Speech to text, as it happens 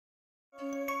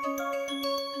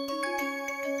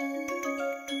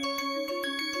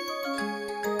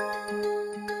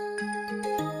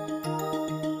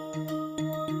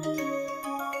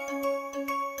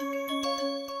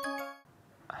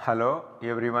Hello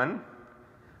everyone,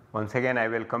 once again I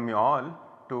welcome you all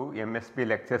to MSB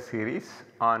lecture series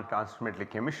on transformative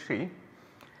chemistry.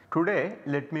 Today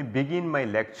let me begin my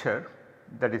lecture,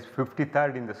 that is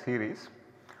 53rd in the series,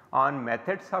 on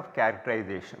methods of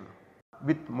characterization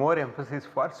with more emphasis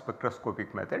for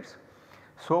spectroscopic methods.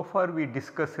 So far we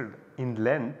discussed in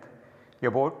length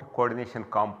about coordination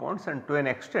compounds and to an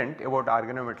extent about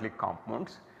organometallic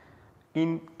compounds.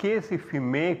 In case if we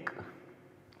make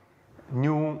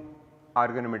new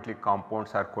organometallic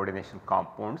compounds or coordination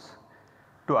compounds,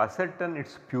 to ascertain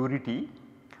its purity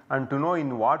and to know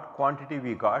in what quantity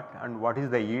we got and what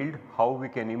is the yield, how we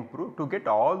can improve, to get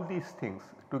all these things,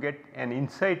 to get an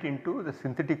insight into the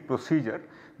synthetic procedure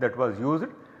that was used,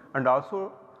 and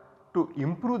also to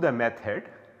improve the method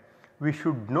we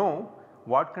should know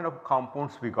what kind of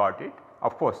compounds we got it.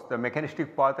 Of course, the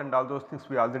mechanistic path and all those things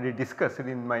we already discussed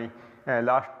in my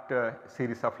last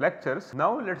series of lectures.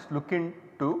 Now let us look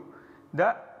into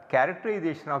the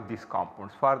characterization of these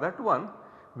compounds. For that one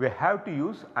we have to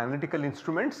use analytical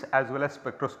instruments as well as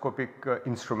spectroscopic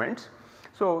instruments.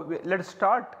 So let us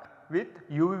start with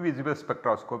UV visible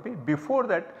spectroscopy. Before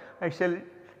that I shall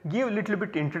give a little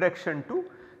bit introduction to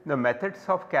the methods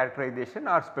of characterization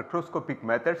or spectroscopic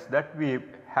methods that we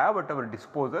have at our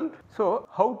disposal. So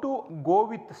how to go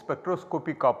with the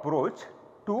spectroscopic approach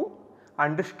to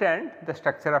understand the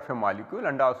structure of a molecule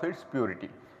and also its purity.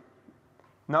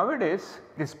 Nowadays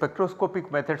the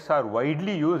spectroscopic methods are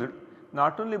widely used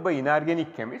not only by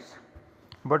inorganic chemists,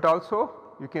 but also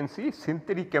you can see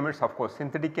synthetic chemists. Of course,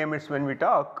 synthetic chemists, when we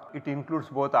talk, it includes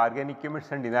both organic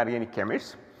chemists and inorganic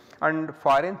chemists, and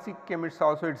forensic chemists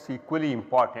also it is equally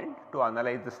important to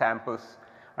analyze the samples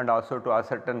and also to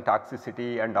ascertain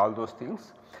toxicity and all those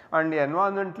things, and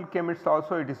environmental chemists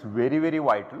also it is very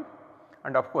vital.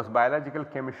 And of course, biological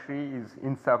chemistry is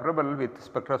inseparable with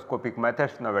spectroscopic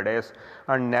methods nowadays,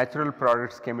 and natural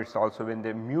products chemists also, when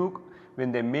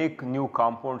they make new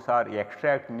compounds or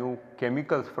extract new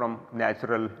chemicals from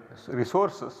natural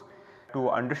resources, to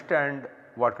understand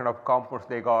what kind of compounds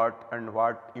they got and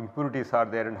what impurities are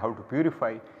there and how to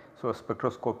purify. So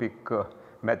spectroscopic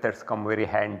methods come very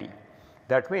handy.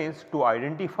 That means to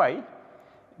identify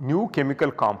new chemical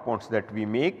compounds that we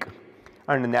make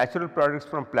and natural products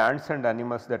from plants and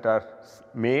animals that are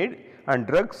made, and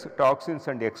drugs, toxins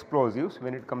and explosives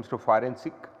when it comes to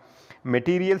forensic,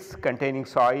 materials containing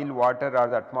soil, water or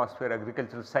the atmosphere,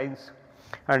 agricultural science,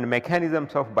 and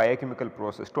mechanisms of biochemical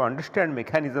process. To understand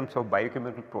mechanisms of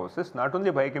biochemical process, not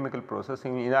only biochemical process,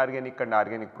 in inorganic and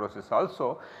organic process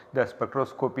also, the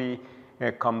spectroscopy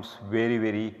comes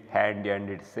very handy, and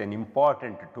it is an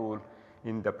important tool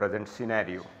in the present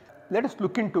scenario. Let us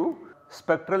look into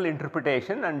spectral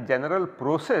interpretation and general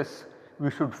process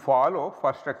we should follow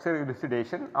for structure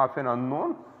elucidation of an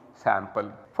unknown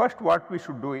sample. First what we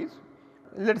should do is,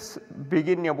 let us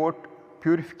begin about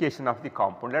purification of the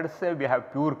compound. Let us say we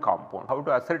have pure compound. How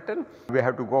to ascertain? We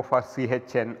have to go for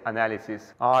CHN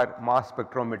analysis or mass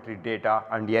spectrometry data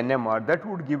and NMR, that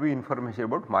would give you information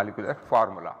about molecular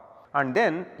formula. And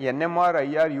then NMR,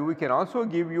 IR, UV can also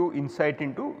give you insight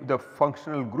into the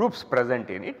functional groups present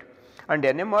in it, and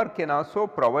NMR can also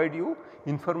provide you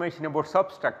information about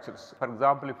substructures. For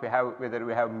example, if we have, whether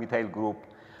we have methyl group,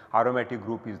 aromatic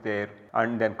group is there,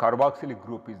 and then carboxylic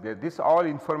group is there, this all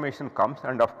information comes.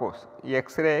 And of course,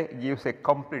 X-ray gives a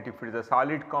complete, if it is a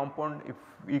solid compound, if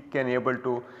we can able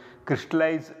to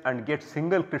crystallize and get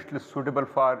single crystals suitable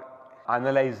for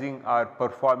analyzing or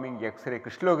performing X-ray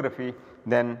crystallography,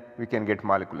 then we can get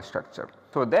molecular structure.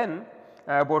 So then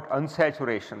about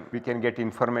unsaturation, we can get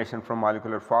information from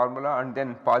molecular formula, and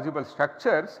then possible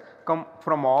structures come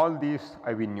from all these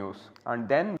avenues, and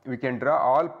then we can draw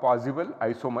all possible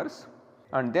isomers,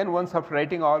 and then once after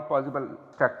writing all possible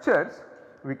structures,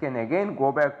 we can again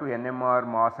go back to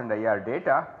NMR, mass and IR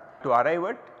data to arrive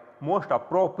at most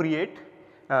appropriate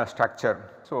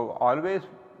structure. So always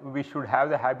we should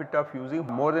have the habit of using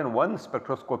more than one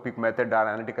spectroscopic method or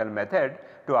analytical method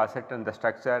to ascertain the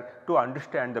structure, to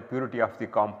understand the purity of the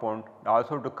compound,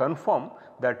 also to confirm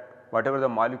that whatever the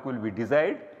molecule we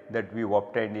decide, that we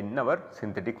obtained in our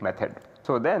synthetic method.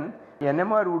 So then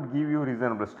NMR would give you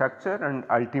reasonable structure, and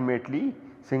ultimately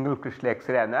single crystal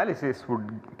X-ray analysis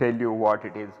would tell you what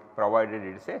it is, provided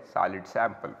it is a solid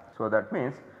sample. So that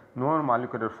means known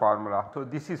molecular formula. So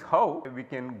this is how we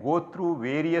can go through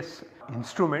various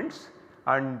instruments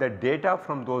and the data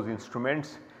from those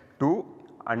instruments to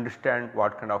understand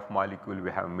what kind of molecule we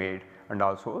have made and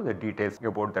also the details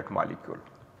about that molecule.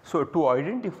 So to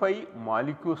identify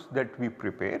molecules that we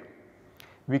prepare,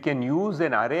 we can use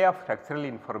an array of structural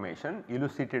information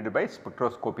elucidated by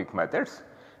spectroscopic methods.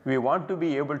 We want to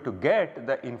be able to get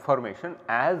the information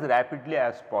as rapidly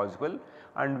as possible,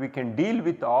 and we can deal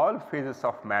with all phases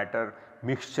of matter,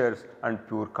 mixtures and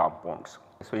pure compounds.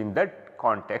 So, in that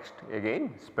context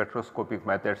again spectroscopic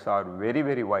methods are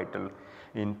very vital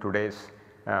in today's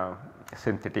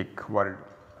synthetic world.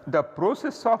 The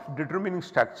process of determining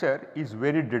structure is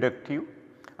very deductive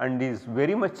and is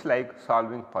very much like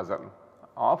solving puzzle.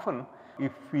 Often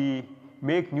if we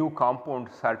make new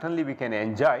compounds, certainly we can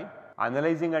enjoy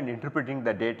analyzing and interpreting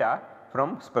the data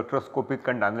from spectroscopic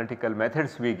and analytical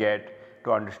methods we get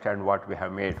to understand what we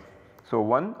have made. So,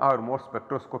 one or more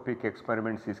spectroscopic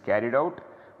experiments is carried out,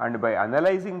 and by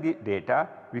analyzing the data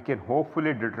we can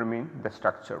hopefully determine the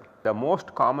structure. The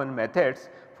most common methods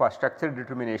for structure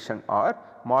determination are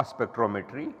mass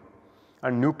spectrometry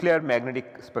and nuclear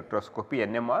magnetic spectroscopy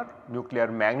NMR, nuclear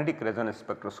magnetic resonance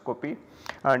spectroscopy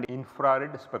and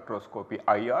infrared spectroscopy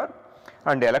IR,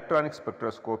 and electronic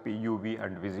spectroscopy UV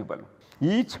and visible.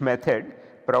 Each method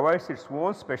provides its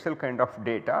own special kind of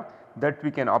data that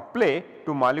we can apply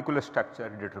to molecular structure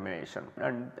determination,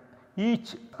 and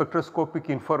each spectroscopic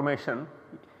information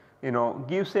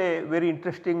gives a very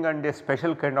interesting and a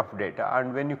special kind of data,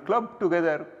 and when you club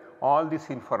together all this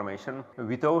information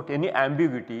without any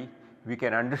ambiguity, we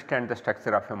can understand the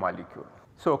structure of a molecule.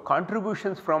 So,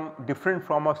 contributions from different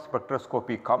form of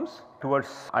spectroscopy comes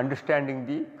towards understanding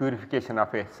the purification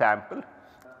of a sample.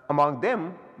 Among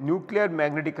them, nuclear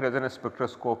magnetic resonance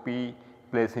spectroscopy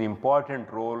plays an important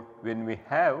role when we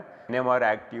have NMR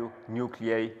active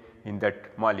nuclei in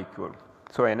that molecule.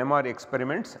 So, NMR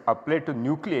experiments apply to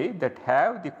nuclei that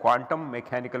have the quantum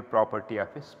mechanical property of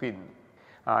a spin.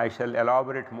 I shall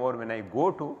elaborate more when I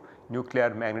go to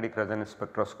nuclear magnetic resonance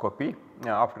spectroscopy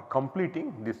after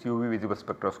completing this UV visible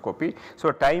spectroscopy.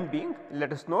 So, time being,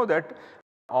 let us know that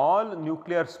all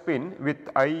nuclear spin with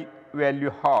I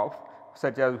value half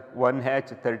such as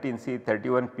 1H, 13C,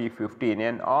 31P,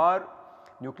 15N, or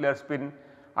nuclear spin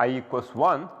I equals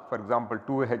 1, for example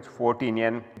 2H,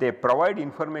 14N, they provide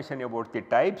information about the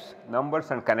types,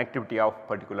 numbers and connectivity of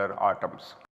particular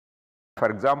atoms. For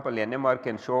example, NMR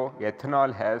can show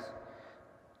ethanol has,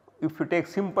 if you take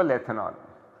simple ethanol,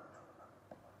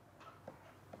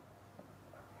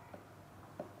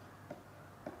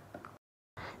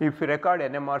 if you record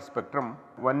NMR spectrum,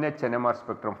 1H NMR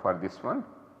spectrum for this one.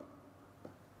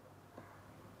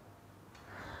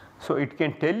 So, it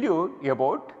can tell you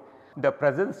about the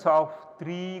presence of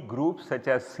 3 groups such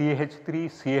as CH3,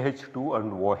 CH2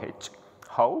 and OH.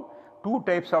 How? 2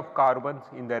 types of carbons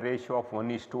in the ratio of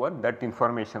 1:1, that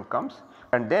information comes,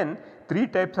 and then 3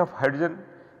 types of hydrogen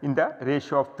in the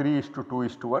ratio of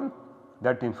 3:2:1,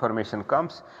 that information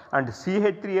comes, and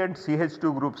CH3 and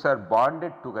CH2 groups are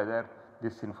bonded together,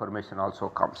 this information also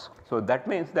comes. So, that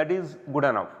means that is good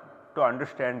enough to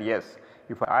understand, yes,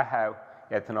 if I have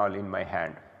ethanol in my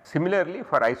hand. Similarly,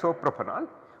 for isopropanol,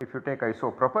 if you take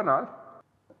isopropanol,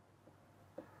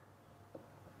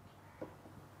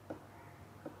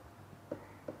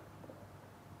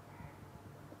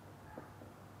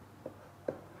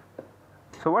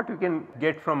 so what you can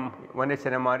get from 1H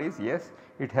NMR is, yes,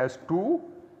 it has 2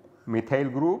 methyl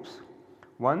groups,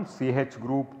 1 CH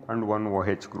group and 1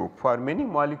 OH group. For many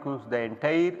molecules the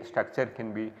entire structure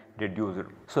can be deduced.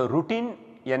 So, routine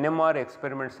NMR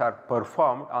experiments are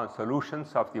performed on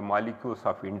solutions of the molecules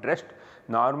of interest,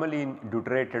 normally in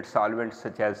deuterated solvents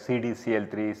such as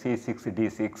CdCl3,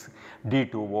 C6D6,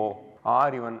 D2O,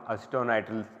 or even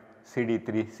acetonitrile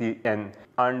CD3CN,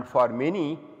 and for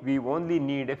many we only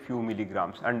need a few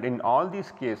milligrams, and in all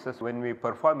these cases when we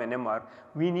perform NMR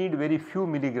we need very few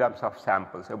milligrams of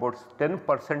samples, about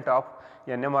 10% of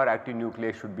NMR active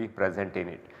nuclei should be present in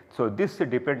it. So, this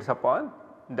depends upon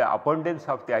the abundance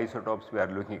of the isotopes we are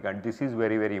looking at. This is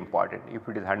very important. If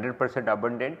it is 100%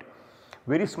 abundant,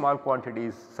 very small quantity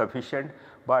is sufficient,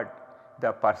 but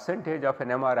the percentage of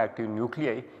NMR active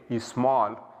nuclei is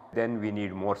small, then we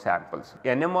need more samples.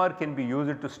 NMR can be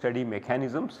used to study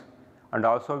mechanisms, and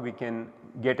also we can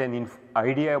get an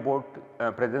idea about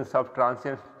presence of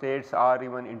transient states or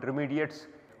even intermediates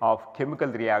of chemical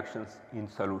reactions in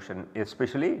solution.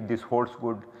 Especially this holds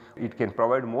good, it can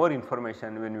provide more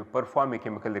information when we perform a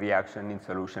chemical reaction in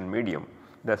solution medium.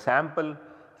 The samples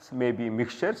may be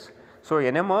mixtures. So,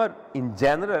 NMR in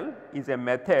general is a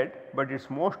method, but its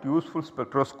most useful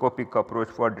spectroscopic approach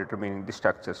for determining the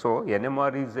structure. So,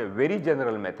 NMR is a very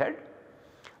general method,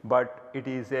 but it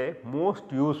is a most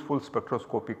useful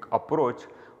spectroscopic approach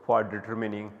for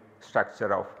determining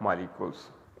structure of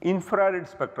molecules. Infrared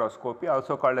spectroscopy,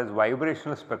 also called as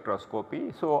vibrational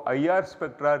spectroscopy. So, IR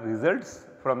spectra results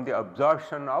from the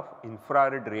absorption of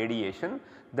infrared radiation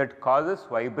that causes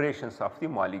vibrations of the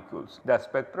molecules. The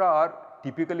spectra are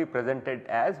typically presented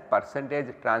as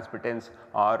percentage transmittance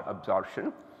or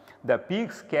absorption. The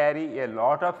peaks carry a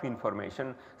lot of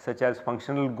information such as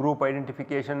functional group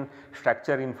identification,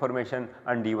 structure information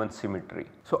and even symmetry.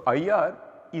 So, IR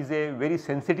is a very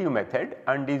sensitive method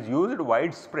and is used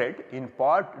widespread in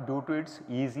part due to its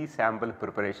easy sample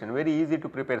preparation. Very easy to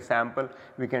prepare sample,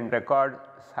 we can record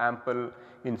sample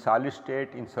in solid state,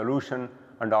 in solution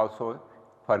and also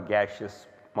for gaseous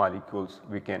molecules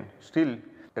we can still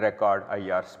record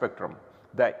IR spectrum.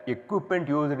 The equipment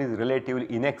used is relatively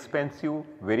inexpensive,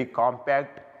 very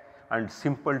compact and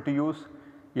simple to use.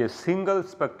 A single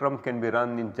spectrum can be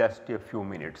run in just a few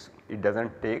minutes. It does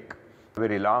not take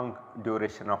very long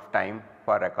duration of time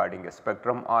for recording a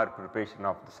spectrum or preparation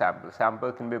of the sample.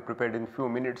 Sample can be prepared in few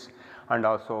minutes and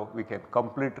also we can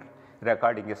complete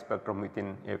recording a spectrum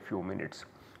within a few minutes.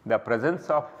 The presence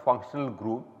of functional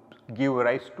groups give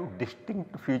rise to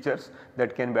distinct features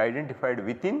that can be identified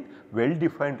within well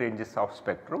defined ranges of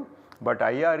spectrum, but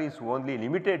IR is only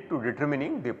limited to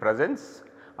determining the presence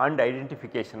and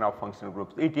identification of functional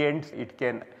groups. It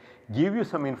can give you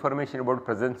some information about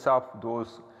presence of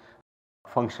those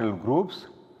functional groups,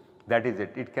 that is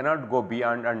it. It cannot go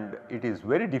beyond and it is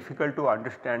very difficult to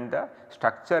understand the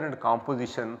structure and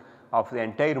composition of the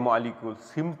entire molecule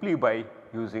simply by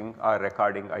using or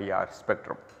recording IR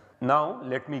spectrum. Now,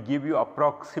 let me give you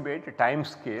approximate time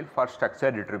scale for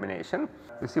structure determination.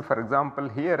 You see, for example,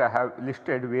 here I have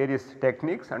listed various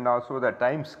techniques and also the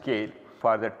time scale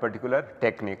for that particular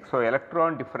technique. So,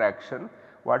 electron diffraction,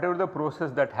 whatever the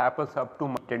process that happens up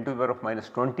to 10 to the power of minus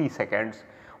 20 seconds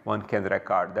one can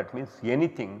record. That means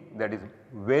anything that is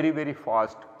very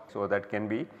fast, so that can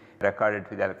be recorded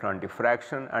with electron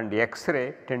diffraction, and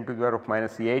X-ray 10 to the power of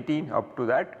minus 18 up to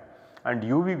that, and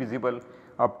UV visible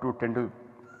up to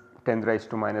 10 raised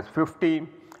to minus 15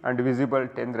 and visible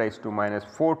 10 raised to minus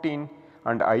 14,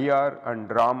 and IR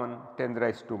and Raman 10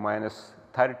 raised to minus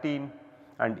 13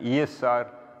 and ESR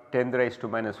 10 raised to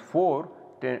minus 4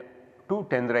 to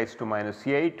 10 raised to minus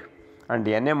 8 and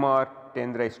NMR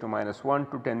 10 raised to minus 1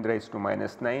 to 10 raised to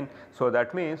minus 9. So,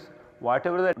 that means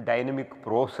whatever the dynamic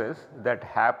process that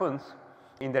happens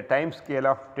in the time scale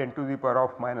of 10 to the power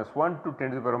of minus 1 to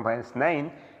 10 to the power of minus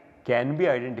 9 can be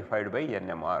identified by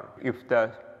NMR. If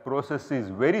the process is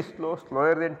very slow,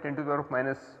 slower than 10 to the power of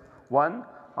minus 1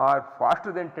 or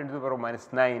faster than 10 to the power of minus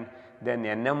 9, then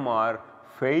NMR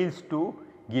fails to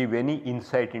give any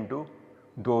insight into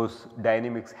those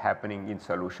dynamics happening in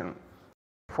solution.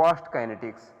 Fast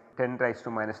kinetics 10 raised to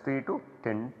minus 3 to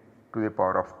 10 to the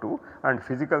power of 2, and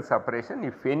physical separation,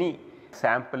 if any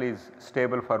sample is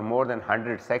stable for more than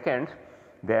 100 seconds,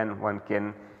 then one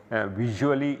can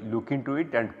visually look into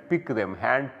it and pick them.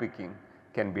 Hand picking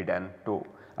can be done too,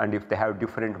 and if they have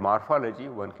different morphology,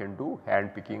 one can do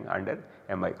hand picking under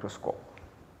a microscope.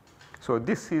 So,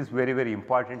 this is very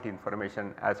important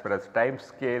information as far as time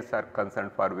scales are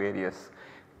concerned for various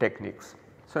techniques.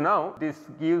 So, now this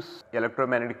gives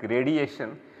electromagnetic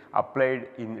radiation applied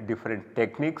in different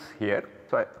techniques here.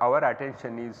 So, our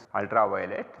attention is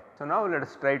ultraviolet. So, now let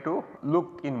us try to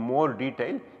look in more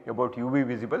detail about UV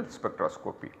visible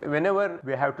spectroscopy. Whenever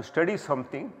we have to study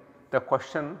something, the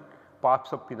question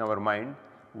pops up in our mind,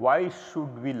 why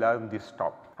should we learn this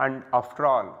topic? And after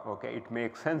all, okay, it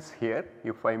makes sense here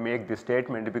if I make this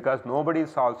statement, because nobody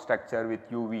solves structure with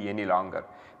UV any longer,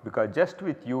 because just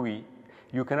with UV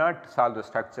you cannot solve the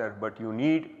structure, but you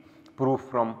need proof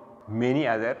from many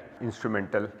other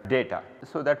instrumental data.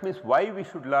 So, that means why we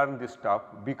should learn this stuff,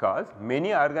 because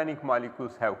many organic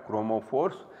molecules have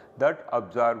chromophores that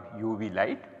absorb UV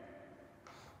light,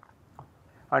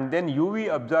 and then UV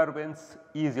absorbance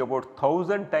is about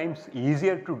 1000 times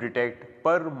easier to detect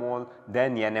per mole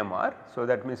than NMR. So,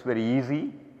 that means very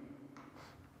easy.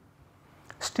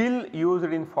 Still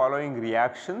used in following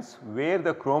reactions where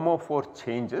the chromophore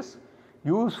changes,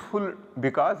 useful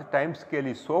because time scale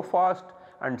is so fast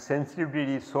and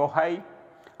sensitivity is so high,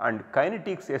 and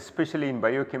kinetics especially in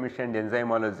biochemistry and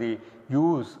enzymology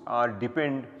use or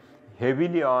depend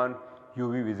heavily on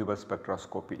UV visible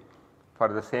spectroscopy for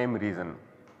the same reason.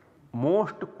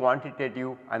 Most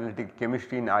quantitative analytic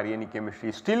chemistry in organic chemistry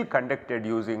is still conducted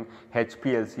using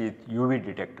HPLC UV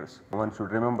detectors. One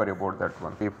should remember about that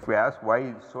one. If we ask why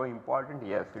it is so important,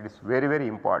 yes, it is very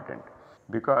important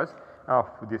because of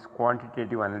this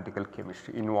quantitative analytical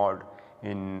chemistry involved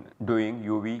in doing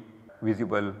UV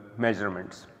visible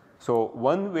measurements. So,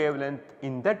 one wavelength,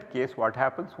 in that case what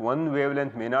happens, one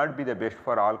wavelength may not be the best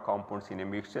for all compounds in a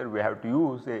mixture. We have to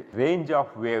use a range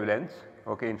of wavelengths,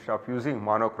 okay, instead of using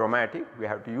monochromatic we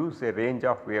have to use a range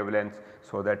of wavelengths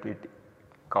so that it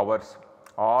covers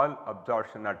all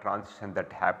absorption or transition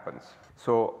that happens.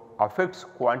 So, affects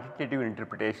quantitative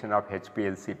interpretation of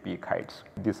HPLC peak heights.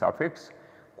 This affects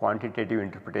quantitative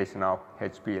interpretation of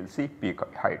HPLC peak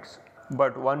heights.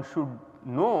 But one should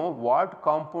know what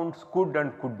compounds could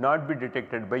and could not be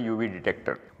detected by UV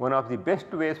detector. One of the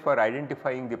best ways for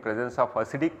identifying the presence of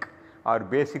acidic or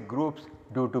basic groups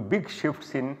due to big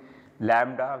shifts in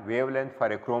lambda wavelength for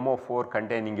a chromophore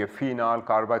containing a phenol,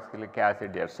 carboxylic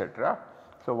acid, etc.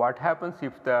 So, what happens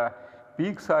if the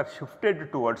peaks are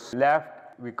shifted towards left,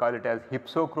 we call it as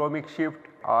hypsochromic shift,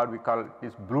 or we call it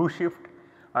is blue shift,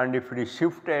 and if it is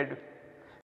shifted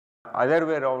other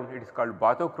way around, it is called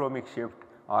bathochromic shift,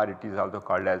 or it is also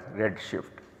called as red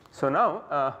shift. So,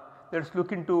 now let us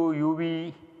look into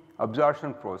UV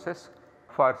absorption process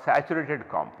for saturated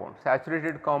compounds.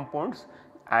 Saturated compounds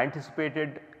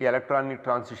anticipated electronic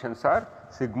transitions are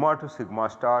sigma to sigma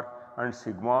star and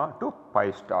sigma to pi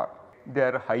star. They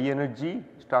are high energy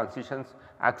transitions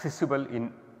accessible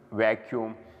in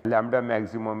vacuum. Lambda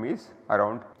maximum is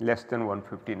around less than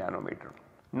 150 nanometer,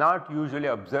 not usually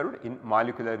observed in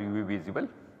molecular UV visible.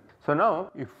 So,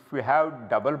 now if we have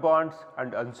double bonds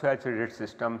and unsaturated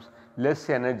systems, less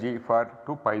energy for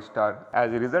 2 pi star.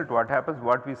 As a result, what happens,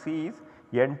 what we see is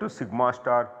N to sigma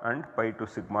star and pi to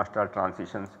sigma star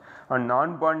transitions, and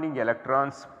non-bonding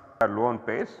electrons or lone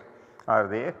pairs are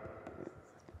there.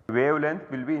 Wavelength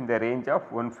will be in the range of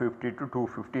 150 to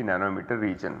 250 nanometer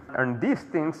region, and these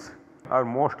things are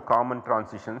most common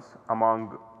transitions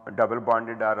among double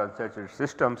bonded or unsaturated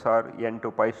systems are N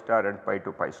to pi star and pi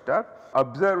to pi star,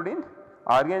 observed in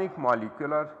organic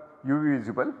molecular UV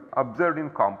visible, observed in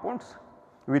compounds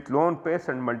with lone pairs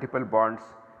and multiple bonds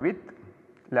with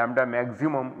lambda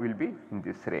maximum will be in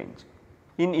this range.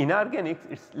 In inorganics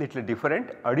it is little different.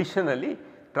 Additionally,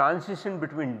 transition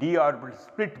between d orbitals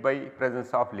split by presence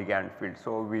of ligand field.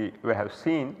 So, we have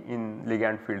seen in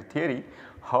ligand field theory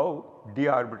how d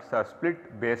orbitals are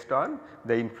split based on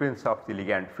the influence of the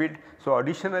ligand field. So,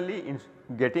 additionally in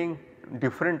getting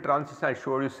different transitions, I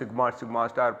showed you sigma, sigma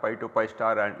star, pi to pi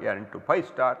star and N to pi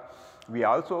star, we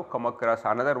also come across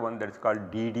another one that is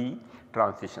called DD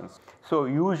transitions. So,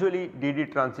 usually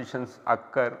DD transitions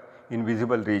occur in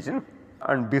visible region,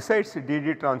 and besides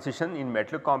DD transition in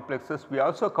metal complexes we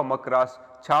also come across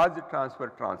charge transfer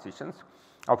transitions.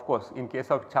 Of course, in case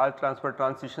of charge transfer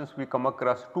transitions we come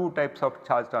across two types of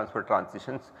charge transfer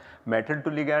transitions, metal to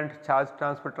ligand charge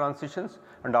transfer transitions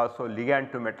and also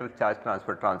ligand to metal charge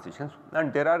transfer transitions,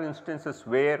 and there are instances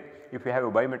where if you have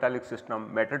a bimetallic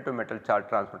system, metal to metal charge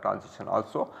transfer transition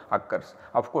also occurs.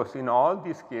 Of course, in all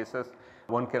these cases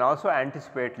one can also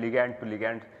anticipate ligand to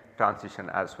ligand transition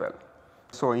as well.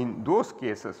 So, in those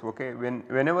cases, okay,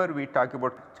 whenever we talk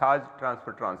about charge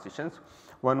transfer transitions,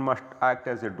 one must act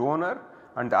as a donor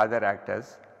and the other act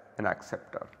as an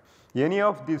acceptor. Any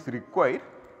of these require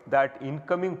that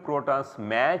incoming protons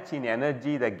match in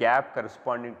energy the gap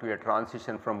corresponding to a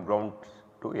transition from ground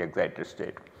to excited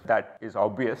state. That is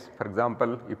obvious. For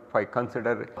example, if I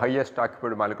consider highest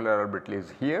occupied molecular orbital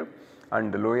is here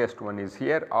and the lowest one is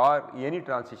here, or any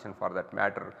transition for that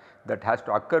matter that has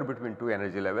to occur between two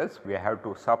energy levels, we have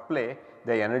to supply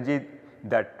the energy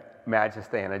that matches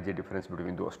the energy difference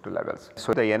between those two levels.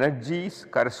 So, the energies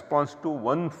corresponds to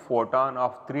 1 photon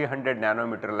of 300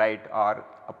 nanometer light or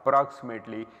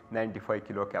approximately 95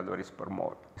 kilocalories per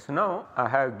mole. So, now I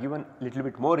have given little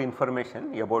bit more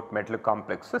information about metal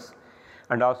complexes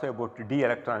and also about d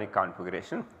electronic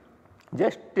configuration.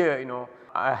 Just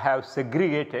I have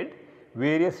segregated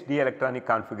various d electronic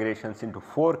configurations into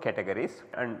 4 categories,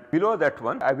 and below that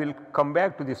one I will come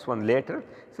back to this one later.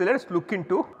 So, let us look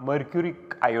into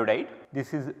mercuric iodide.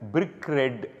 This is brick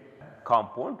red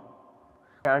compound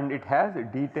and it has a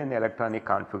D10 electronic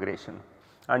configuration.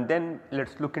 And then let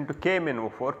us look into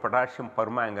KMnO4, potassium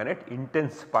permanganate,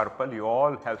 intense purple, you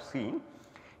all have seen.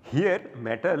 Here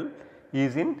metal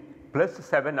is in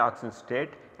 +7 oxygen state.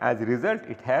 As a result,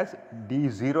 it has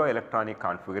D0 electronic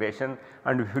configuration,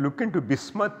 and if you look into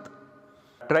bismuth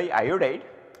triiodide,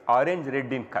 orange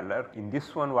red in color, in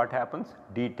this one what happens,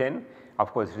 D10,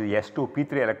 of course it is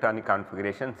S2P3 electronic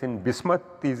configuration. Since bismuth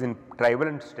is in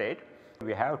trivalent state,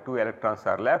 we have 2 electrons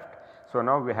are left. So,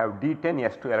 now we have D10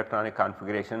 S2 electronic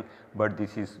configuration, but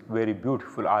this is very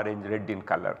beautiful orange red in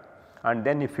color. And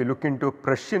then if you look into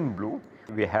Prussian blue,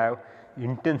 we have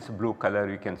intense blue color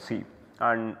you can see,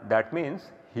 and that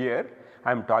means here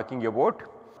I am talking about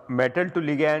metal to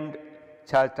ligand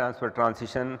charge transfer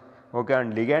transition, okay,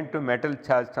 and ligand to metal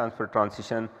charge transfer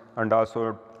transition, and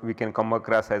also we can come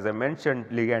across, as I mentioned,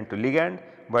 ligand to ligand,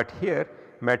 but here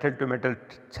metal to metal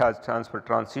charge transfer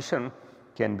transition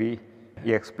can be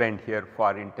explained here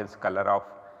for intense color of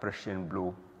Prussian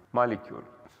blue molecule.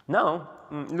 Now,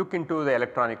 look into the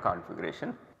electronic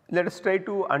configuration. Let us try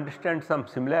to understand some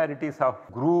similarities of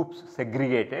groups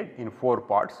segregated in 4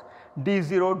 parts.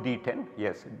 D0, D10,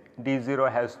 yes,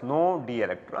 D0 has no d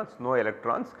electrons, no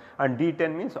electrons, and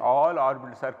D10 means all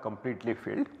orbitals are completely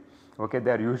filled, okay,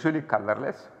 they are usually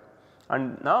colorless.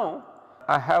 And now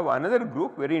I have another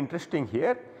group very interesting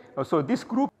here. So this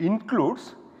group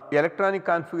includes electronic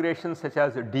configurations such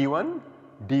as D1,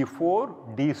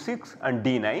 D4, D6 and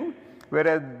D9,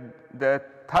 whereas the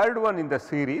third one in the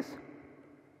series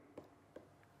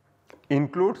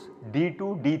includes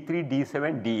D2, D3,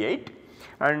 D7, D8,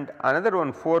 and another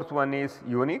one, fourth one is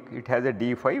unique, it has a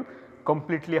D5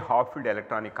 completely half filled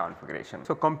electronic configuration.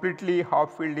 So, completely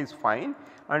half filled is fine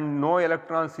and no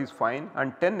electrons is fine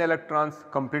and 10 electrons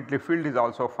completely filled is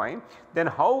also fine. Then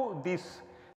how these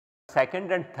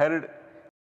second and third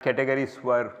categories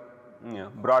were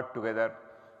brought together?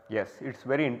 Yes, it is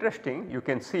very interesting. You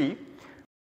can see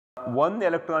one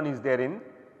electron is there in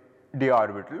d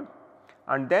orbital,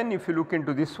 and then if you look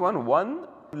into this one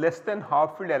less than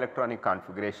half filled electronic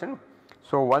configuration.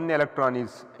 So, one electron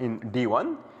is in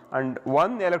D1 and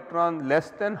one electron less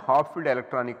than half filled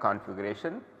electronic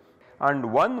configuration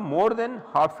and one more than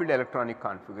half filled electronic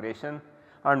configuration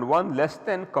and one less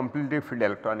than completely filled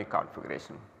electronic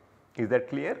configuration. Is that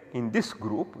clear? In this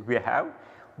group we have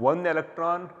one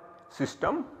electron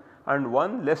system and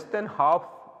one less than half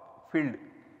filled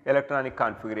electronic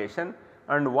configuration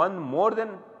and one more than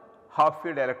half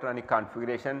filled electronic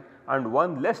configuration and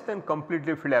one less than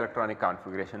completely filled electronic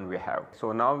configuration we have.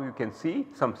 So, now you can see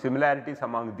some similarities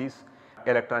among these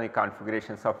electronic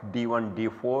configurations of D1,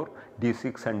 D4,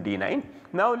 D6 and D9.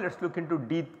 Now, let us look into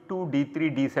D2,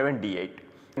 D3, D7, D8.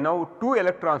 Now, 2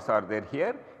 electrons are there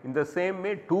here, in the same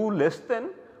way 2 less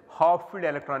than half filled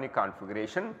electronic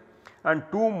configuration and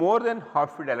 2 more than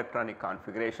half filled electronic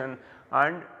configuration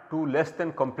and 2 less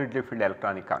than completely filled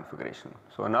electronic configuration.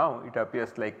 So, now it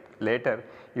appears like later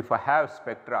if I have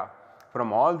spectra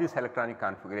from all these electronic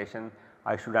configuration,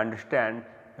 I should understand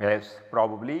as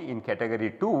probably in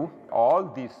category 2 all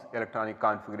these electronic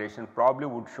configuration probably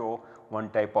would show one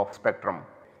type of spectrum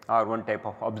or one type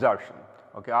of absorption,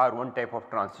 okay, or one type of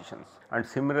transitions. And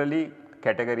similarly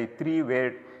category 3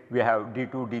 where we have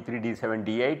D2, D3, D7,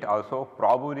 D8 also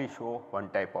probably show one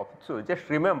type of. So, just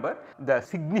remember the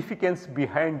significance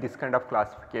behind this kind of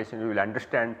classification you will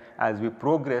understand as we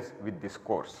progress with this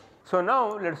course. So,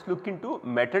 now let us look into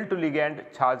metal to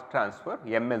ligand charge transfer,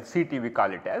 MLCT we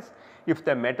call it as. If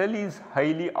the metal is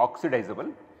highly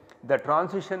oxidizable, the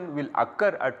transition will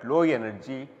occur at low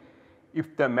energy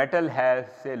if the metal has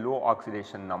a low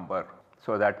oxidation number.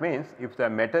 So, that means if the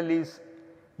metal is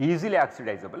easily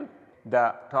oxidizable,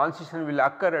 the transition will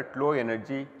occur at low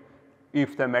energy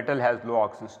if the metal has low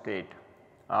oxidation state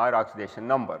or oxidation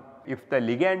number. If the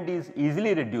ligand is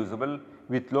easily reducible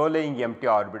with low lying empty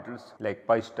orbitals like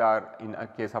pi star in a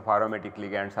case of aromatic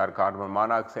ligands or carbon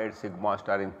monoxide, sigma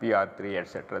star in PR3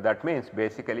 etc. That means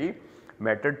basically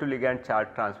metal to ligand charge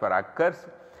transfer occurs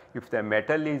if the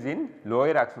metal is in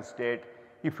lower oxidation state.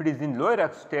 If it is in lower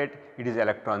oxidation state, it is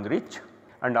electron rich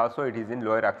and also it is in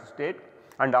lower oxidation state.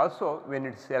 And also when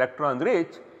it is electron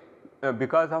rich,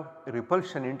 because of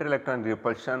repulsion, inter-electron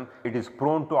repulsion, it is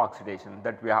prone to oxidation,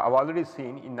 that we have already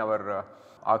seen in our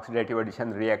oxidative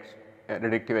addition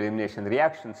reductive elimination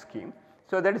reaction scheme.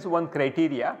 So, that is one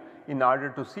criteria in order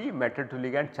to see metal to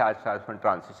ligand charge transfer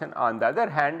transition. On the other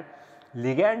hand,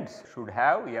 ligands should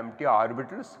have empty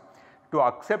orbitals to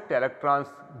accept electrons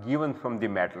given from the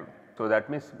metal. So, that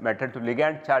means metal to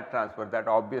ligand charge transfer, that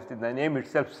obviously the name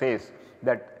itself says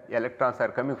that electrons are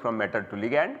coming from metal to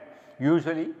ligand.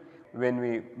 Usually when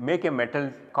we make a metal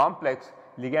complex,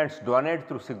 ligands donate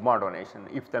through sigma donation.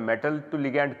 If the metal to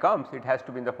ligand comes, it has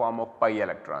to be in the form of pi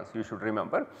electrons, you should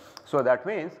remember. So, that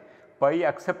means pi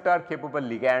acceptor capable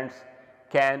ligands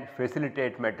can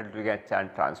facilitate metal to ligand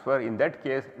charge transfer. In that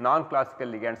case, non-classical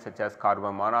ligands such as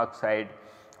carbon monoxide,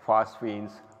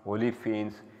 phosphines,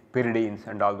 olefins, pyridines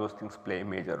and all those things play a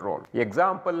major role.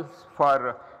 Examples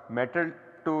for metal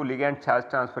to ligand charge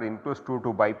transfer includes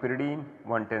 2,2-bipyridine,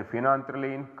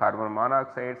 1,10-phenanthroline, carbon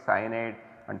monoxide, cyanide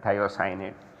and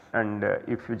thiocyanate. And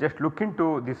if you just look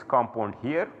into this compound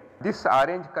here, this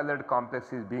orange colored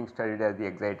complex is being studied as the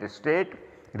excited state.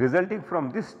 Resulting from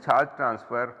this charge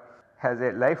transfer has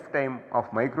a lifetime of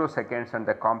microseconds and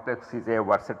the complex is a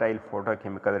versatile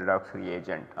photochemical redox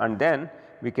reagent. And then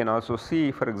we can also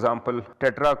see, for example,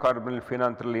 tetracarbonyl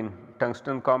phenanthroline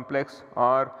tungsten complex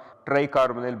or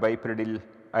tricarbonyl bipyridyl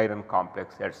iron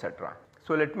complex etc.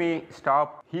 So, let me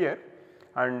stop here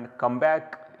and come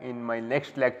back in my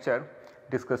next lecture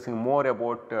discussing more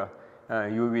about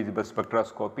UV visible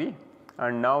spectroscopy,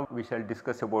 and now we shall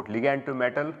discuss about ligand to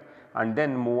metal and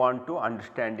then move on to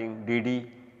understanding DD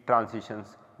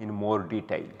transitions in more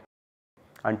detail.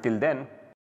 Until then,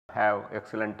 have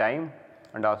excellent time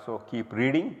and also keep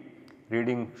reading.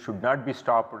 Reading should not be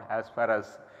stopped as far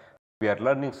as we are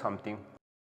learning something,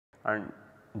 and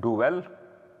do well.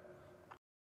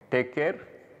 Take care.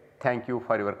 Thank you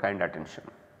for your kind attention.